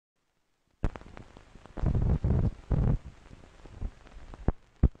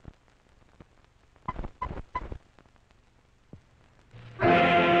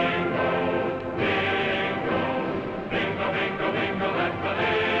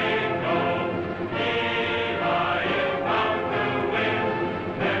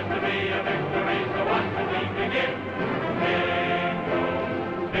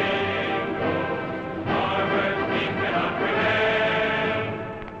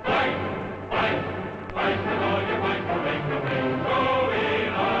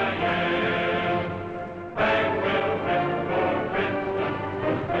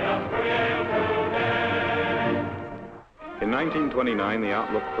1929, the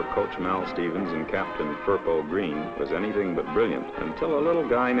outlook for Coach Mal Stevens and Captain Furpo Green was anything but brilliant until a little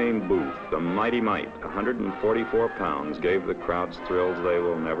guy named Booth, the Mighty Mite, 144 pounds, gave the crowds thrills they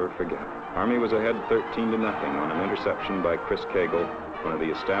will never forget. Army was ahead 13-0 on an interception by Chris Cagle, one of the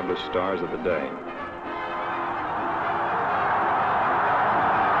established stars of the day.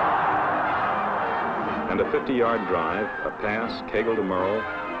 And a 50-yard drive, a pass, Cagle to Merle,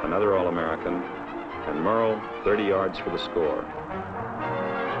 another All-American, and Merle 30 yards for the score.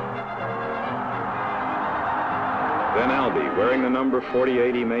 Then Albee, wearing the number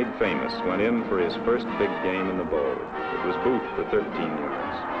 48 he made famous, went in for his first big game in the bowl. It was Booth for 13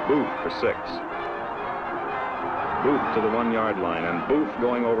 yards, Booth for 6. Booth to the 1-yard line, and Booth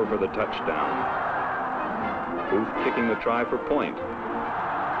going over for the touchdown. Booth kicking the try for point.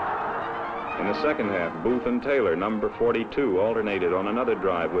 In the second half, Booth and Taylor, number 42, alternated on another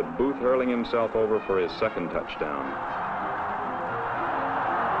drive, with Booth hurling himself over for his second touchdown.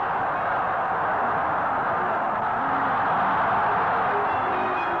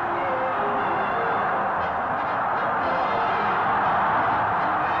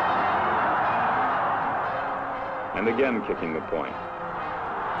 And again kicking the point.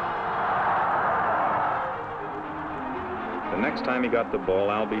 The next time he got the ball,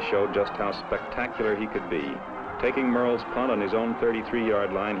 Albee showed just how spectacular he could be. Taking Merle's punt on his own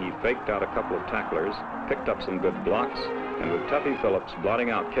 33-yard line, he faked out a couple of tacklers, picked up some good blocks, and with Tuffy Phillips blotting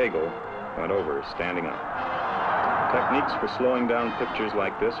out Cagle, went over standing up. Techniques for slowing down pictures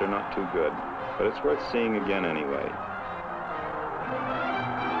like this are not too good, but it's worth seeing again anyway.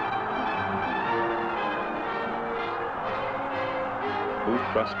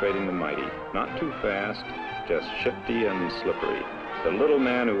 Booth frustrating the mighty, not too fast, just shifty and slippery. The little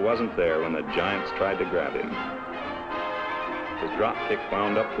man who wasn't there when the Giants tried to grab him. His drop kick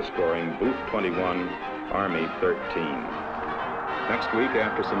wound up the scoring, Booth 21, Army 13. Next week,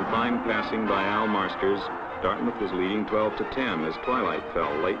 after some fine passing by Al Marsters, Dartmouth was leading 12-10 as twilight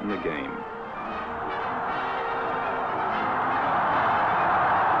fell late in the game.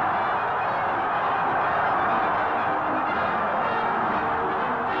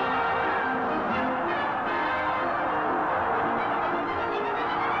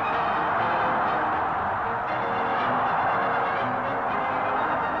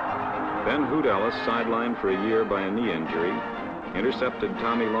 Then Hoot Ellis, sidelined for a year by a knee injury, intercepted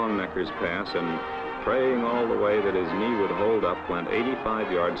Tommy Longnecker's pass and, praying all the way that his knee would hold up, went 85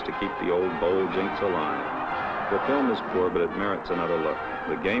 yards to keep the old bowl jinx alive. The film is poor, but it merits another look.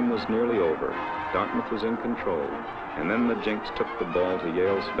 The game was nearly over. Dartmouth was in control, and then the jinx took the ball to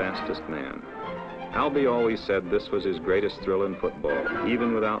Yale's fastest man. Albee always said this was his greatest thrill in football.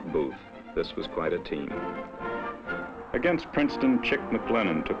 Even without Booth, this was quite a team. Against Princeton, Chick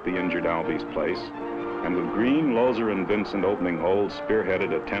McLennan took the injured Albee's place, and with Green, Lozer, and Vincent opening holes,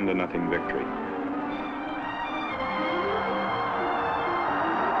 spearheaded a 10-0 victory.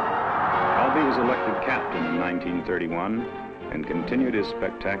 Albee was elected captain in 1931 and continued his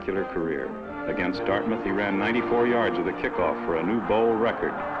spectacular career. Against Dartmouth, he ran 94 yards with a kickoff for a new bowl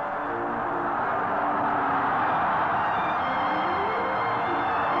record.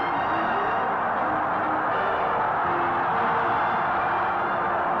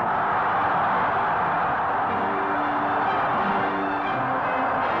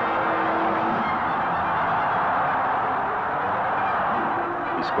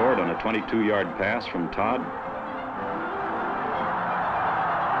 He scored on a 22-yard pass from Todd.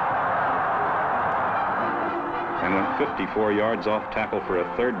 And went 54 yards off tackle for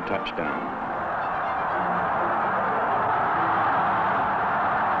a third touchdown.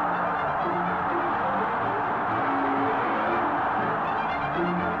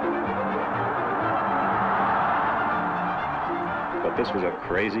 But this was a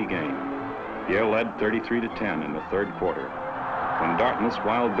crazy game. Yale led 33-10 in the third quarter, when Dartmouth's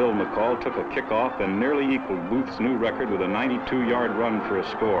Wild Bill McCall took a kickoff and nearly equaled Booth's new record with a 92-yard run for a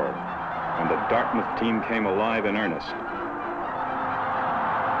score. And the Dartmouth team came alive in earnest.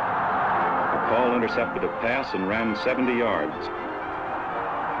 McCall intercepted a pass and ran 70 yards.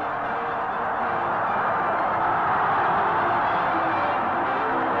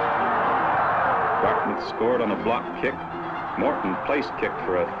 Dartmouth scored on a block kick. Morton place kicked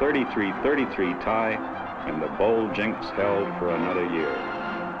for a 33-33 tie, and the bowl jinx held for another year.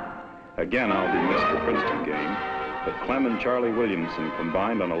 Again, Albee missed the Princeton game, but Clem and Charlie Williamson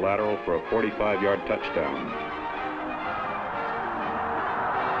combined on a lateral for a 45-yard touchdown.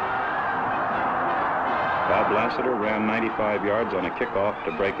 Bob Lassiter ran 95 yards on a kickoff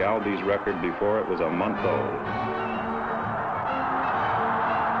to break Albee's record before it was a month old.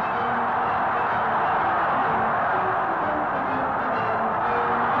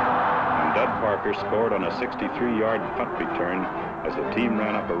 Bud Parker scored on a 63-yard punt return as the team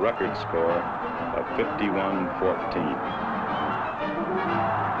ran up a record score of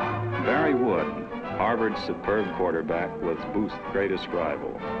 51-14. Barry Wood, Harvard's superb quarterback, was Booth's greatest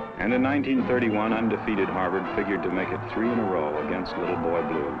rival. And in 1931, undefeated Harvard figured to make it 3 in a row against Little Boy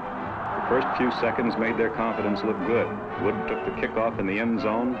Blue. The first few seconds made their confidence look good. Wood took the kickoff in the end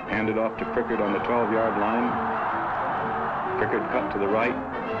zone, handed off to Prickard on the 12-yard line. Prickard cut to the right.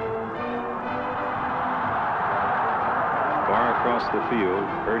 Far across the field,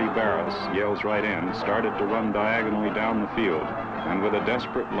 Bertie Barris, Yale's right end, started to run diagonally down the field, and with a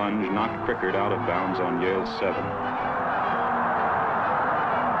desperate lunge knocked Prickard out of bounds on Yale's 7.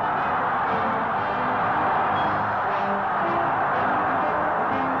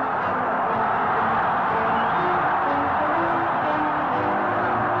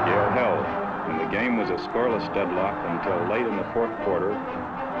 Yale held, and the game was a scoreless deadlock until late in the fourth quarter.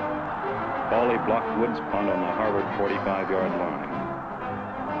 Pauly blocked Wood's punt on the Harvard 45-yard line.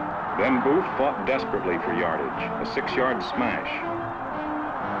 Then Booth fought desperately for yardage, a 6-yard smash.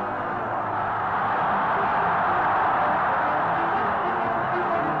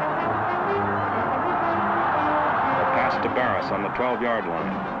 A pass to Barris on the 12-yard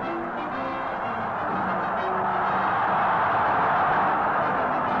line.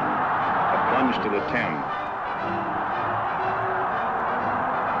 A plunge to the 10.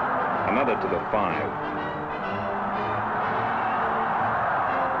 Another to the 5.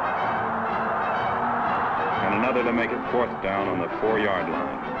 And another to make it 4th down on the 4-yard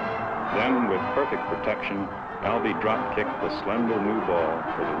line. Then, with perfect protection, Albee drop-kicked the slender new ball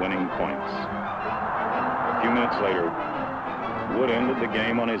for the winning points. A few minutes later, Wood ended the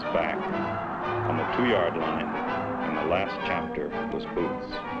game on his back on the 2-yard line, and the last chapter was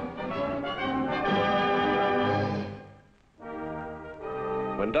Booth's.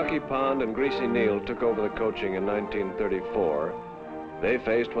 When Ducky Pond and Greasy Neal took over the coaching in 1934, they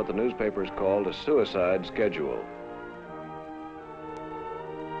faced what the newspapers called a suicide schedule.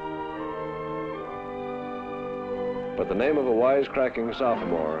 But the name of a wisecracking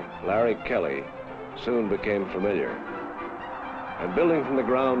sophomore, Larry Kelly, soon became familiar. And building from the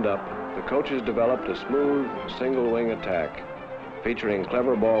ground up, the coaches developed a smooth single-wing attack featuring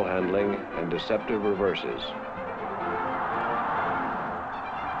clever ball handling and deceptive reverses.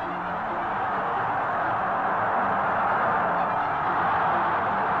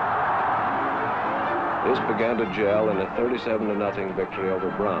 This began to gel in a 37-0 victory over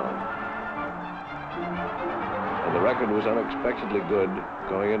Brown. And the record was unexpectedly good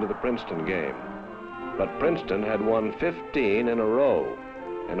going into the Princeton game. But Princeton had won 15 in a row,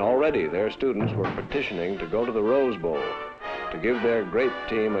 and already their students were petitioning to go to the Rose Bowl to give their great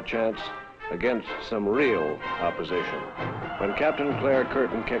team a chance against some real opposition. When Captain Claire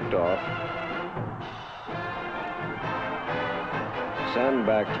Curtin kicked off,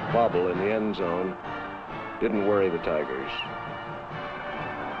 Sandback's bobble in the end zone didn't worry the Tigers.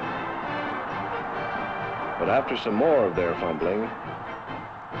 But after some more of their fumbling,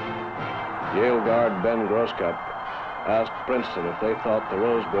 Yale guard Ben Grosskopf asked Princeton if they thought the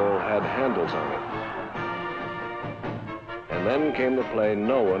Rose Bowl had handles on it. And then came the play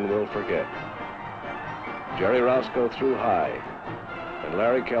no one will forget. Jerry Roscoe threw high, and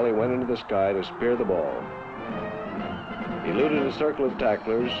Larry Kelly went into the sky to spear the ball. He eluded a circle of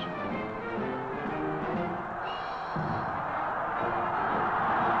tacklers,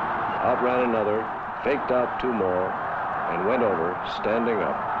 outran another, faked out 2 more, and went over, standing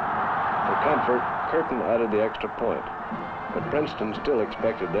up. For comfort, Curtin added the extra point, but Princeton still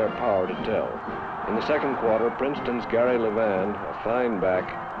expected their power to tell. In the second quarter, Princeton's Gary Levan, a fine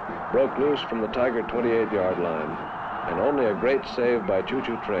back, broke loose from the Tiger 28-yard line, and only a great save by Choo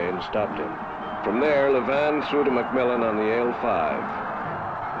Choo Train stopped him. From there, Levan threw to McMillan on the Yale 5.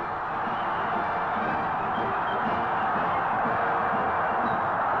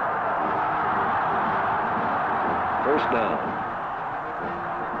 First down.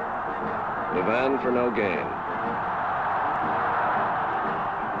 Levan for no gain.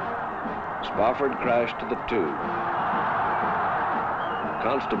 Spofford crashed to the 2.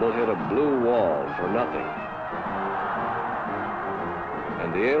 Constable hit a blue wall for nothing.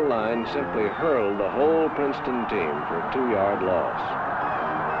 And the Yale line simply hurled the whole Princeton team for a 2-yard loss.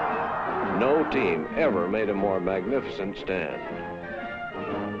 No team ever made a more magnificent stand.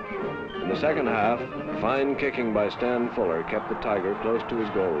 In the second half, fine kicking by Stan Fuller kept the Tiger close to his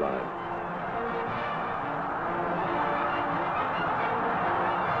goal line.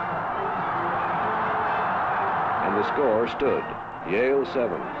 And the score stood, Yale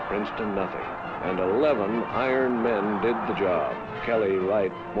 7, Princeton nothing. And 11 iron men did the job. Kelly,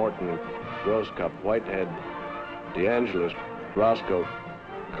 Wright, Morton, Grosscup, Whitehead, DeAngelis, Roscoe,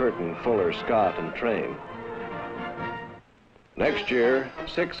 Curtin, Fuller, Scott, and Train. Next year,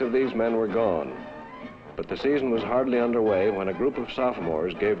 6 of these men were gone, but the season was hardly underway when a group of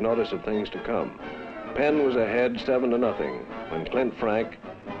sophomores gave notice of things to come. Penn was ahead 7-0 when Clint Frank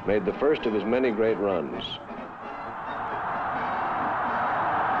made the first of his many great runs.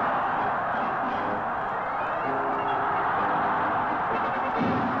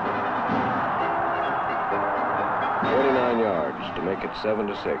 To make it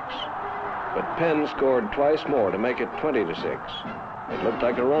 7-6. But Penn scored twice more to make it 20-6. It looked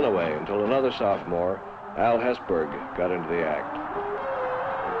like a runaway until another sophomore, Al Hesburgh, got into the act.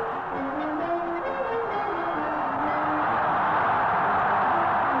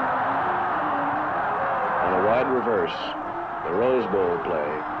 On a wide reverse, the Rose Bowl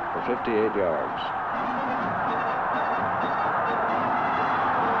play for 58 yards.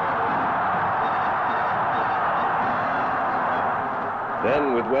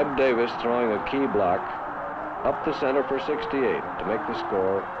 Then, with Webb Davis throwing a key block, up the center for 68 to make the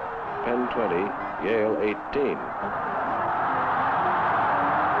score Penn 20, Yale 18.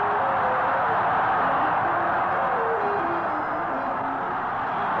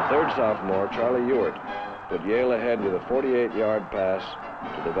 The third sophomore, Charlie Ewart, put Yale ahead with a 48-yard pass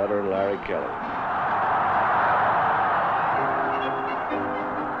to the veteran Larry Kelly.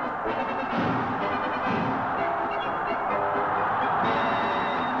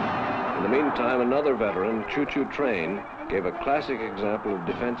 Meantime, another veteran, Choo-Choo Train, gave a classic example of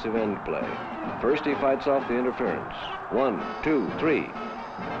defensive end play. First, he fights off the interference. 1, 2, 3,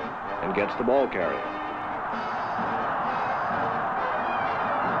 and gets the ball carrier.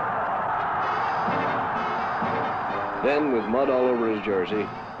 Then, with mud all over his jersey,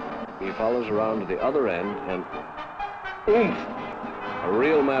 he follows around to the other end and oomph! A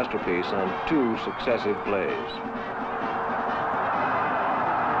real masterpiece on 2 successive plays.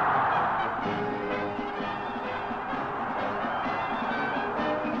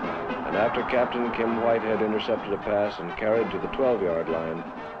 After Captain Kim Whitehead intercepted a pass and carried to the 12-yard line,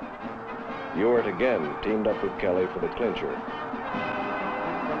 Ewart again teamed up with Kelly for the clincher.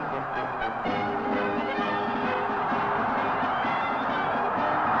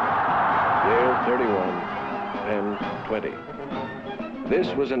 Yale 31, Penn 20.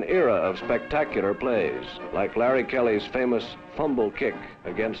 This was an era of spectacular plays, like Larry Kelly's famous fumble kick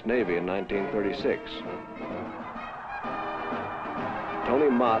against Navy in 1936. Tony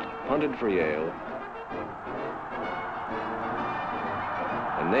Mott punted for Yale,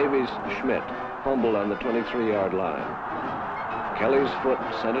 and Navy's Schmidt fumbled on the 23-yard line. Kelly's foot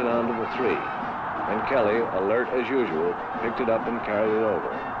sent it on to the 3, and Kelly, alert as usual, picked it up and carried it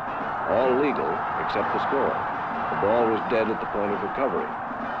over. All legal except the score. The ball was dead at the point of recovery.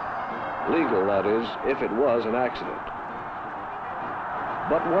 Legal, that is, if it was an accident.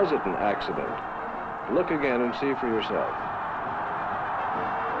 But was it an accident? Look again and see for yourself.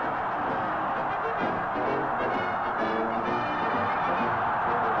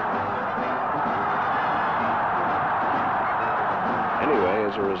 Anyway,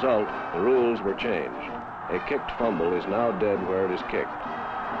 as a result, the rules were changed. A kicked fumble is now dead where it is kicked.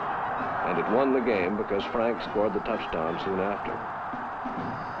 And it won the game because Frank scored the touchdown soon after.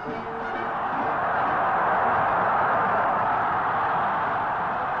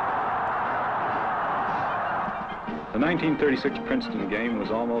 The 1936 Princeton game was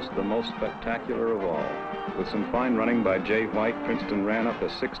almost the most spectacular of all. With some fine running by Jay White, Princeton ran up a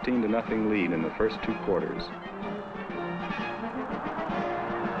 16-0 lead in the first 2 quarters.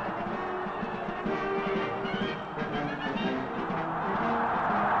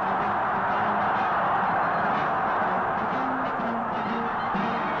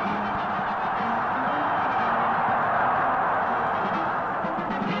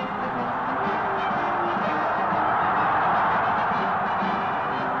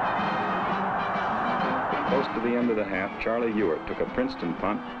 Close to the end of the half, Charlie Ewart took a Princeton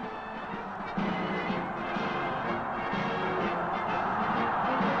punt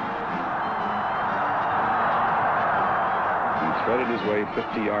and threaded his way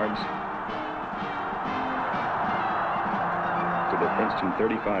 50 yards to the Princeton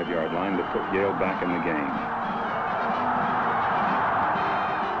 35-yard line to put Yale back in the game.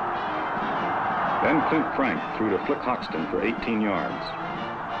 Then Clint Frank threw to Flick Hoxton for 18 yards.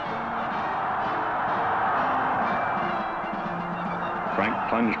 Frank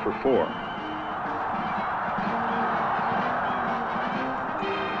plunged for 4.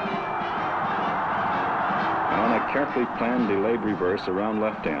 And on a carefully planned delayed reverse around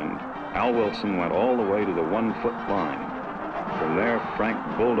left end, Al Wilson went all the way to the 1-foot line. From there, Frank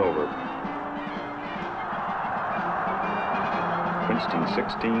bulled over Princeton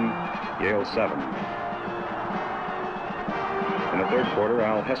 16, Yale 7. In the third quarter,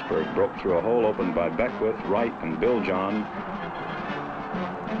 Al Hesberg broke through a hole opened by Beckwith, Wright, and Bill John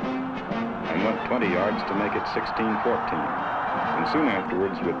and went 20 yards to make it 16-14. And soon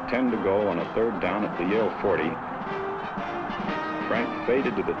afterwards, with 10 to go on a third down at the Yale 40, Frank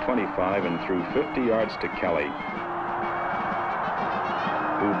faded to the 25 and threw 50 yards to Kelly,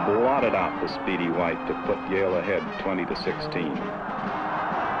 who blotted out the speedy White to put Yale ahead 20-16.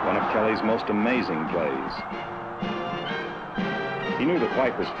 One of Kelly's most amazing plays. He knew that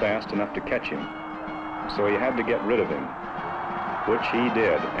White was fast enough to catch him, so he had to get rid of him, which he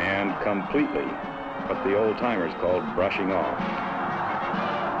did, and completely, what the old-timers called brushing off.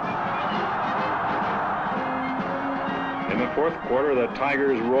 In the fourth quarter, the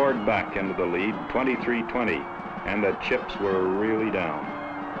Tigers roared back into the lead, 23-20, and the chips were really down.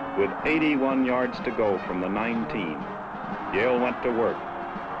 With 81 yards to go from the 19, Yale went to work.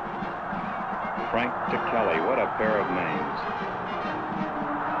 Frank to Kelly, what a pair of names.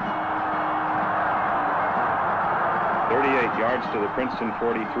 38 yards to the Princeton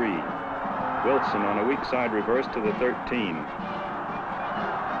 43. Wilson on a weak side reverse to the 13.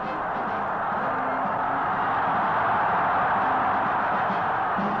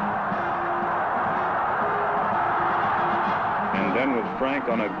 And then with Frank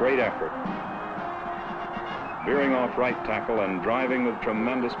on a great effort, veering off right tackle and driving with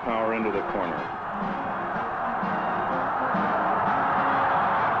tremendous power into the corner.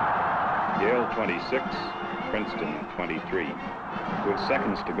 Yale 26, Princeton 23. With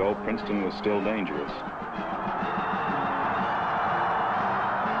seconds to go, Princeton was still dangerous.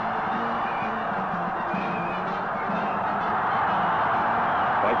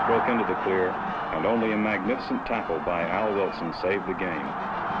 White broke into the clear, and only a magnificent tackle by Al Wilson saved the game.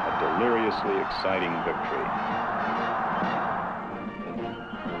 A deliriously exciting victory.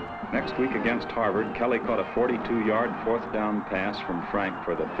 Next week against Harvard, Kelly caught a 42-yard fourth down pass from Frank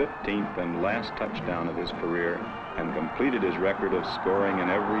for the 15th and last touchdown of his career, and completed his record of scoring in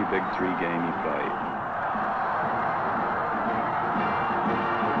every Big Three game he played.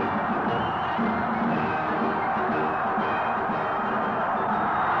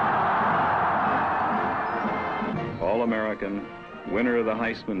 All-American, winner of the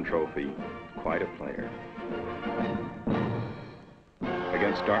Heisman Trophy, quite a player.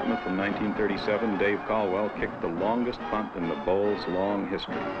 Against Dartmouth in 1937, Dave Caldwell kicked the longest punt in the Bowl's long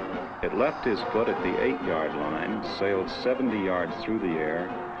history. It left his foot at the 8-yard line, sailed 70 yards through the air,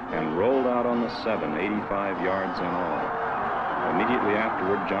 and rolled out on the 7, 85 yards in all. Immediately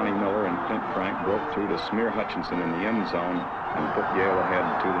afterward, Johnny Miller and Clint Frank broke through to smear Hutchinson in the end zone and put Yale ahead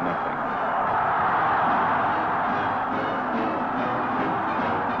 2-0.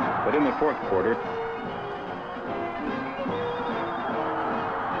 But in the fourth quarter,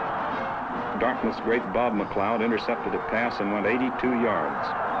 Dartmouth's great Bob McLeod intercepted a pass and went 82 yards.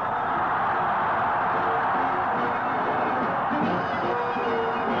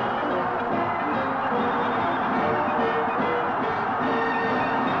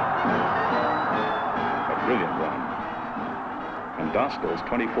 A brilliant run. And Doskell's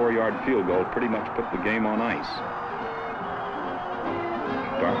 24-yard field goal pretty much put the game on ice.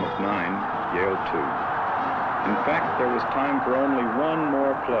 Dartmouth 9, Yale 2. In fact, there was time for only one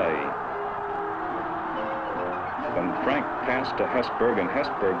more play. When Frank passed to Hesberg, and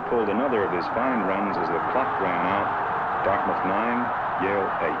Hesberg pulled another of his fine runs as the clock ran out, Dartmouth 9, Yale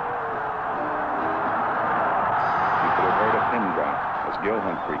 8. You could have heard a pin drop as Gil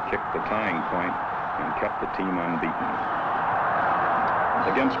Humphrey kicked the tying point and kept the team unbeaten.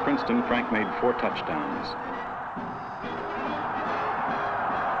 Against Princeton, Frank made 4 touchdowns.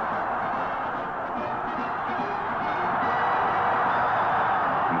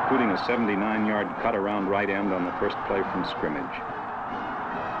 Including a 79-yard cut around right end on the first play from scrimmage.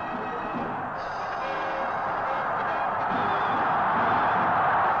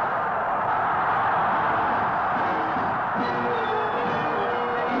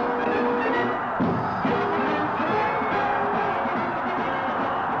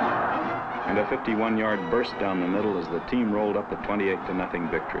 And a 51-yard burst down the middle as the team rolled up a 28-0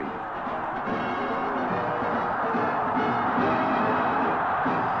 victory.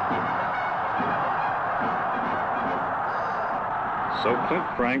 So Clint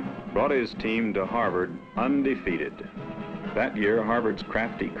Frank brought his team to Harvard undefeated. That year, Harvard's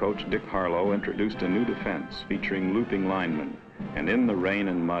crafty coach Dick Harlow introduced a new defense featuring looping linemen, and in the rain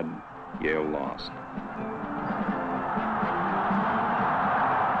and mud, Yale lost.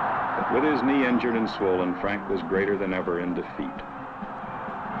 But with his knee injured and swollen, Frank was greater than ever in defeat.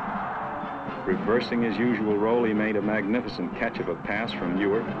 Reversing his usual role, he made a magnificent catch of a pass from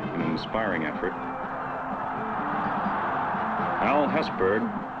Ewart, an inspiring effort. Al Hesberg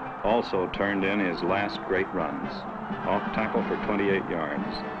also turned in his last great runs, off tackle for 28 yards,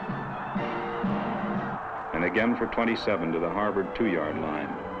 and again for 27 to the Harvard 2-yard line.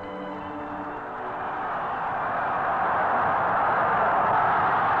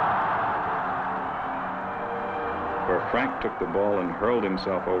 Where Frank took the ball and hurled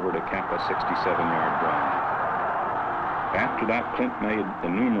himself over to cap a 67-yard drive. After that, Clint made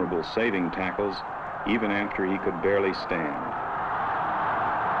innumerable saving tackles, even after he could barely stand.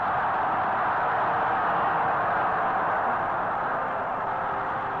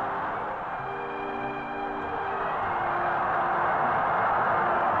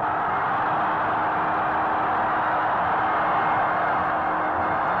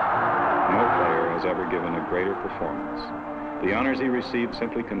 Ever given a greater performance. The honors he received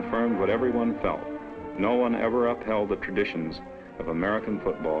simply confirmed what everyone felt. No one ever upheld the traditions of American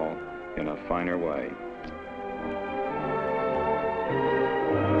football in a finer way.